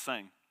dad has a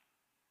saying,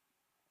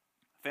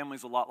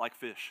 family's a lot like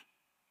fish.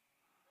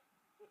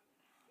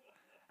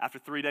 After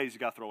 3 days, you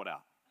got to throw it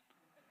out.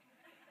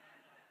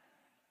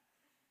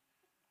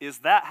 Is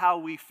that how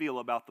we feel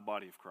about the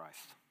body of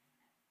Christ?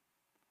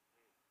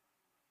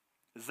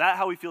 Is that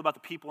how we feel about the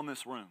people in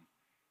this room?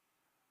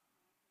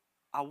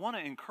 I want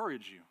to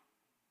encourage you.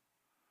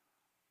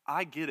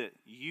 I get it.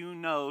 You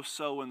know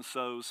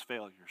so-and-so's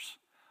failures.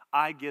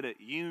 I get it.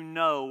 You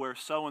know where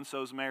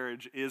so-and-so's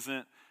marriage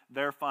isn't,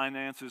 their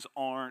finances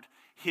aren't,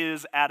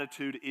 his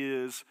attitude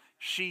is,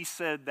 she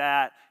said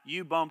that,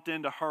 you bumped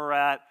into her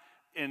at,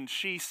 and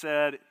she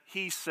said,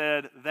 he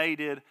said, they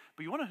did.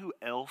 But you want to know who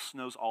else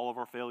knows all of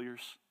our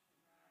failures?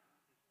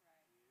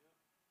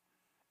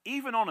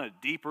 Even on a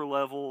deeper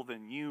level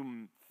than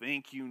you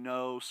think you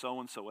know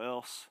so-and-so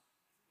else.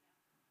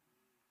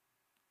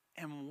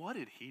 And what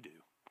did he do?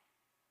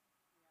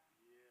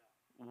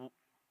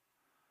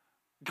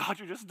 God,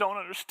 you just don't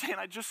understand.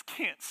 I just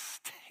can't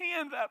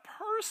stand that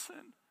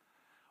person.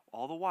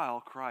 All the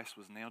while, Christ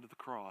was nailed to the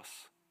cross.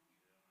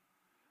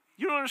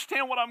 You don't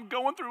understand what I'm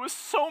going through is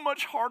so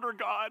much harder,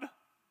 God,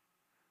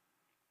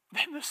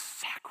 than the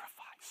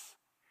sacrifice.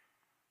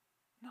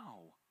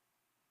 No.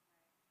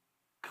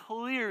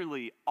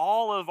 Clearly,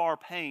 all of our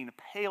pain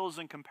pales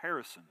in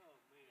comparison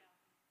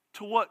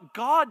to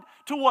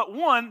what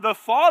one, the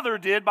Father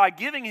did by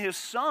giving His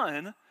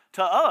Son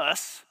to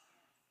us,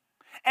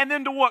 and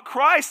then to what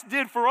Christ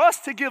did for us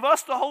to give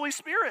us the Holy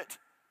Spirit.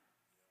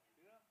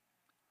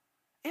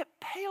 It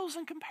pales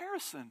in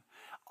comparison.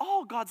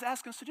 All God's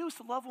asking us to do is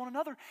to love one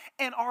another,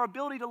 and our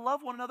ability to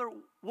love one another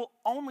will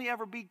only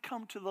ever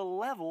come to the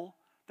level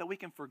that we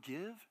can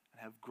forgive and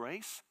have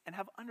grace and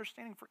have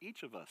understanding for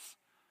each of us.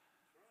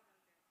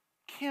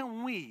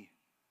 Can we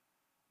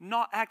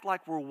not act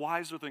like we're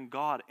wiser than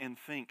God and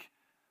think,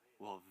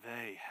 well,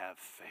 they have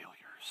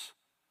failures.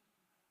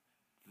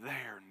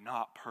 They're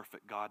not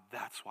perfect, God.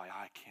 That's why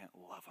I can't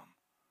love them.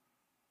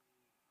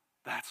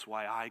 That's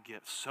why I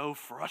get so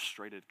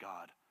frustrated,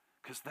 God,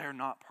 because they're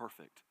not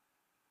perfect.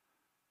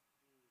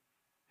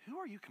 Who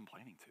are you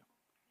complaining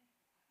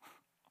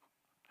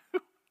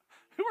to?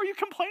 Who are you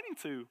complaining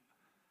to?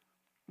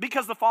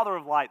 Because the Father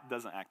of light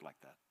doesn't act like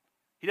that.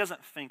 He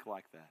doesn't think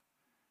like that.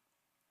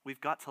 We've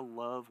got to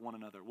love one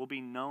another. We'll be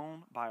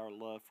known by our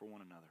love for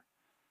one another.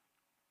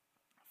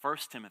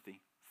 1 Timothy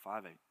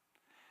 5:8.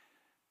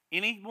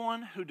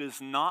 Anyone who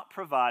does not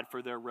provide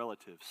for their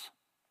relatives,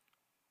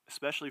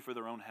 especially for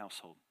their own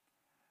household,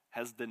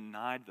 has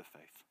denied the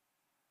faith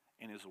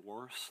and is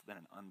worse than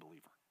an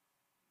unbeliever.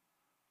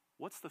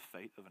 What's the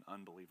fate of an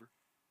unbeliever?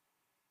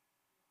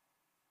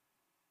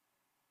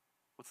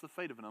 What's the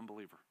fate of an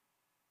unbeliever?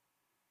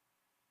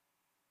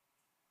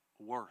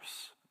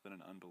 Worse than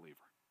an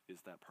unbeliever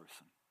is that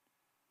person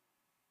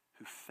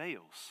who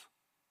fails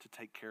to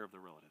take care of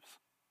their relatives,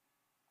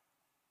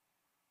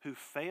 who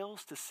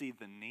fails to see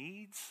the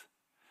needs,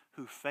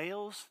 who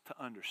fails to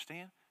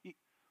understand.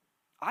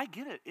 I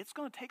get it. It's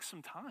going to take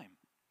some time.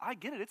 I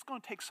get it. It's going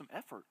to take some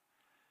effort.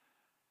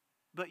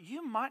 But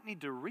you might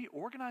need to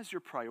reorganize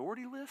your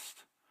priority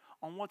list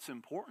on what's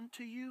important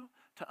to you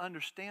to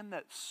understand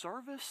that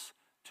service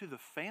to the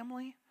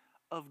family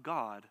of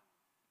God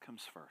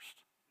comes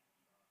first.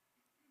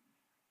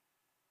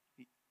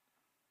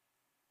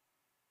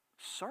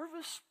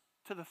 Service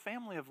to the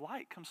family of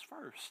light comes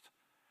first.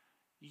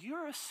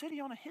 You're a city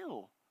on a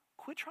hill.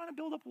 Quit trying to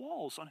build up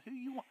walls on who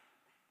you want.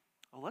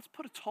 Well, let's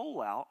put a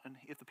toll out, and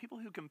if the people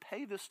who can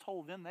pay this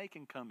toll, then they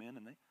can come in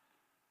and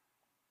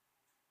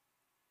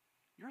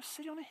You're a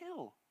city on a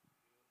hill.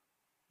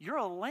 You're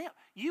a lamp.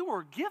 You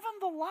were given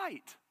the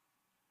light.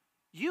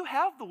 You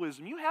have the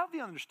wisdom. You have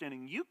the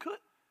understanding. You could.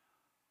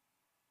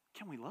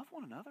 Can we love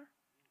one another?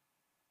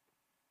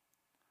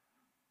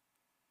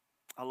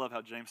 I love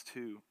how James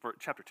 2,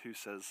 chapter 2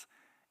 says,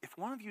 if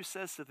one of you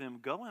says to them,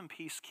 go in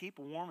peace, keep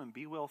warm, and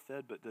be well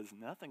fed, but does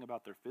nothing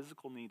about their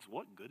physical needs,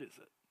 what good is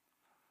it?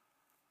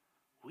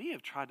 We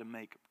have tried to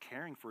make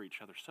caring for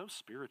each other so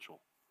spiritual.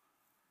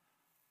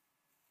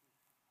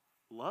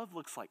 Love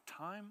looks like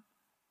time,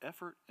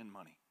 effort, and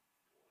money.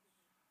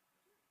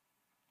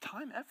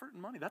 Time, effort,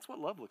 and money. That's what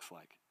love looks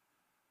like.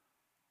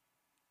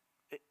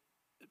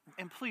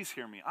 And please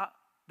hear me.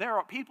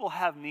 People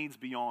have needs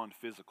beyond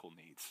physical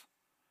needs.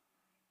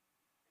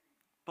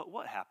 But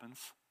what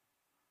happens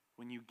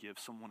when you give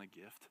someone a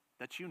gift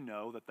that you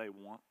know that they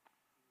want?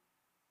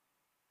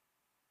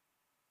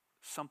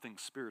 Something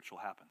spiritual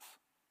happens.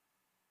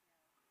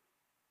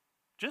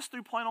 Just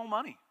through plain old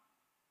money.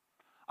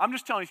 I'm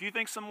just telling you, if you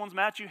think someone's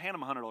mad at you, hand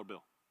them a $100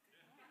 bill.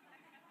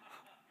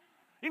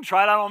 You can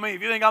try it out on me.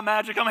 If you think I'm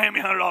magic, come hand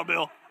me a $100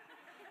 bill.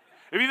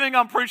 If you think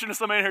I'm preaching to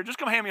somebody here, just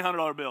come hand me a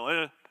 $100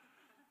 bill.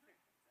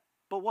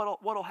 But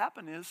what'll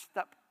happen is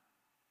that,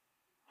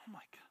 oh my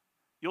God,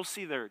 you'll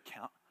see their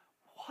account.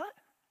 What?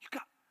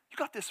 You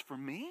got this for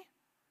me?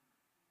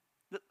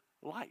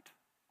 Light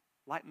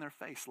in their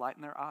face, light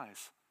in their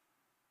eyes,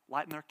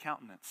 light in their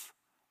countenance,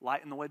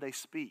 light in the way they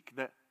speak.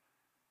 That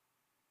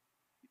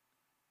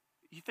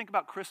you think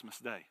about Christmas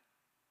Day.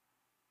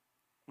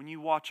 When you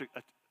watch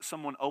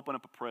someone open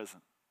up a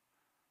present.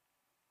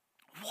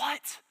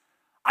 What?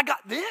 I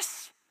got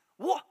this?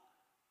 What?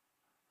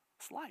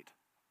 It's light.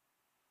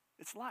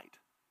 It's light.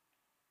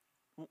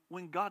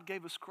 When God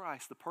gave us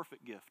Christ, the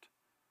perfect gift.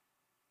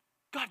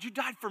 God, you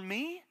died for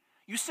me?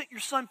 You sent your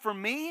son for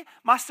me?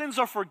 My sins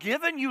are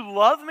forgiven? You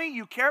love me?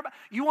 You care about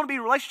me? You want to be in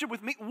a relationship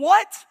with me?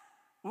 What?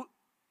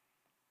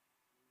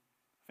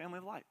 Family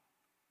of light.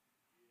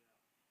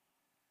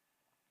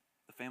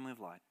 The family of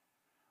light.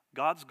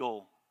 God's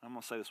goal, I'm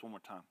going to say this one more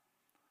time.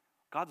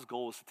 God's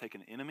goal is to take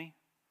an enemy,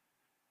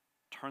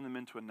 turn them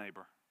into a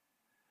neighbor,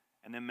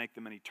 and then make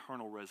them an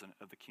eternal resident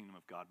of the kingdom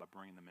of God by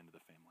bringing them into the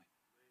family.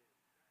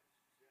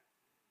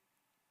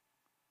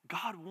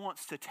 God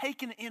wants to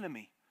take an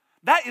enemy.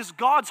 That is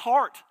God's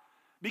heart.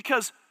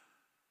 Because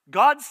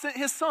God sent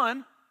his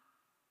son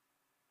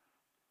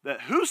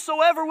that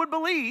whosoever would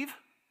believe,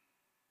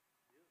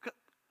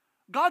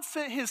 God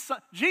sent his son,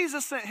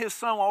 Jesus sent his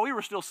son while we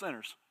were still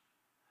sinners.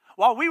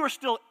 While we were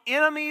still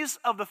enemies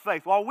of the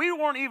faith. While we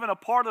weren't even a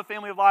part of the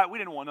family of light. We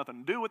didn't want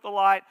nothing to do with the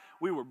light.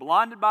 We were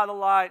blinded by the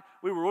light.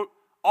 We were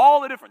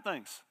all the different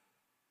things.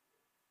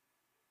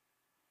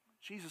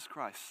 Jesus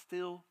Christ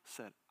still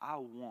said, I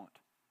want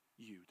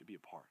you to be a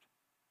part.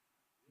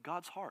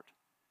 God's heart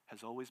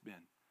has always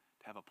been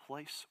to have a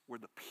place where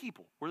the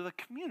people, where the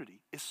community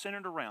is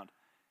centered around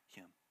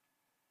him.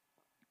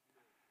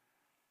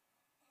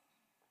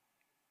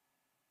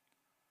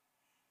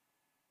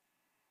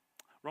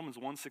 Romans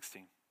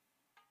 1:16.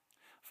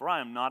 For I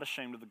am not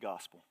ashamed of the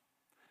gospel,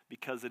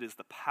 because it is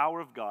the power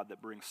of God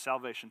that brings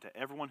salvation to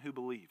everyone who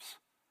believes.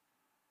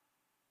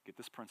 Get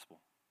this principle.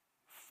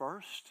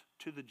 First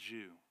to the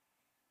Jew,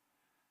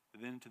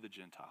 then to the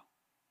Gentile.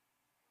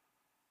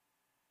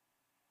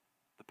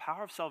 The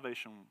power of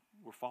salvation,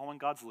 we're following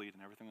God's lead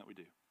in everything that we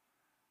do.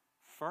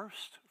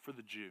 First for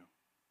the Jew,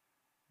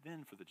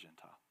 then for the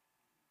Gentile.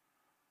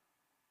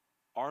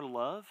 Our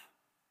love,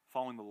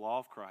 following the law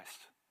of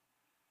Christ,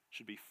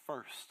 should be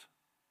first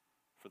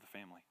for the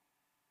family,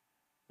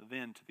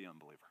 then to the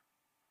unbeliever.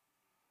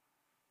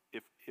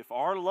 If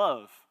our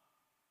love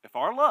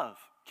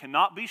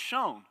cannot be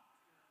shown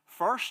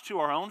first to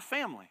our own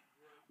family,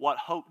 what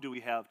hope do we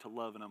have to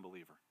love an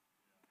unbeliever?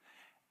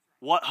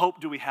 What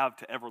hope do we have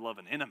to ever love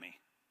an enemy?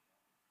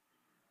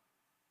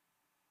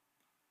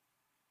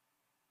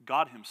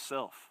 God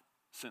himself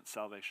sent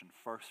salvation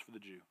first for the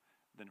Jew,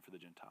 then for the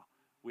Gentile.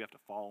 We have to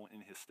follow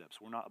in his steps.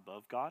 We're not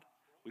above God.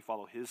 We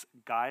follow his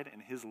guide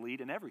and his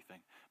lead in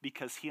everything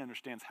because he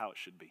understands how it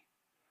should be.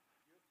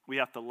 We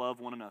have to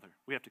love one another.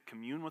 We have to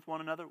commune with one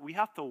another. We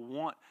have to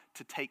want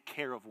to take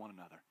care of one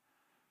another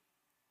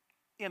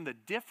in the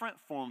different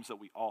forms that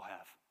we all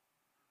have.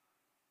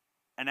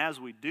 And as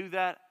we do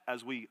that,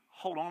 as we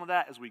hold on to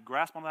that, as we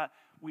grasp on that,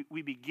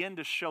 we begin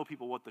to show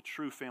people what the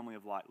true family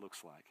of light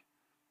looks like.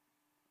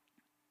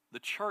 The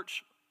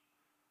church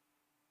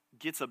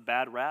gets a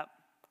bad rap,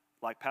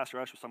 like Pastor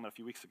Ash was talking about a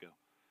few weeks ago,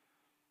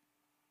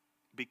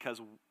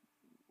 because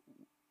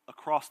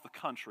across the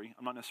country,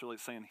 I'm not necessarily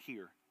saying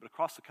here, but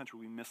across the country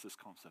we miss this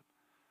concept.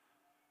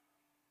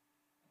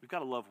 We've got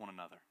to love one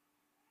another.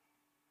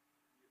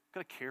 We've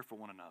got to care for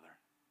one another.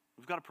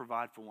 We've got to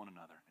provide for one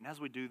another. And as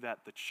we do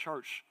that, the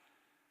church,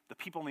 the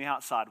people on the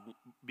outside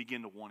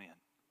begin to want in.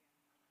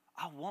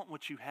 I want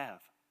what you have.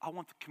 I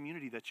want the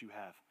community that you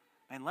have.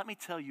 Man, let me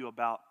tell you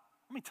about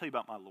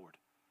my Lord.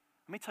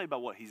 Let me tell you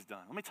about what he's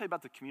done. Let me tell you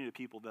about the community of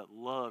people that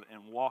love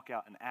and walk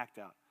out and act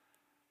out.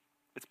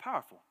 It's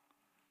powerful.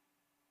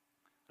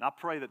 And I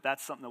pray that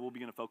that's something that we'll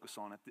begin to focus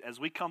on. As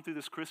we come through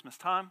this Christmas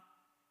time,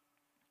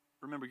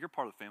 remember you're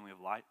part of the family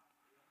of light.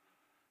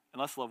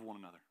 And let's love one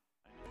another.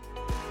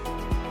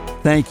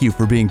 Thank you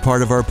for being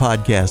part of our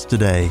podcast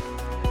today.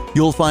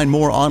 You'll find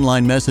more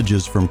online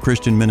messages from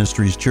Christian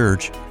Ministries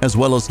Church, as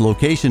well as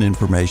location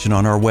information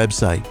on our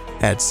website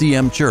at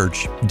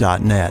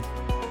cmchurch.net.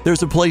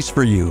 There's a place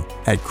for you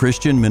at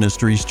Christian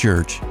Ministries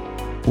Church,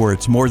 where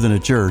it's more than a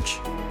church,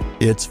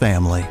 it's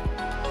family.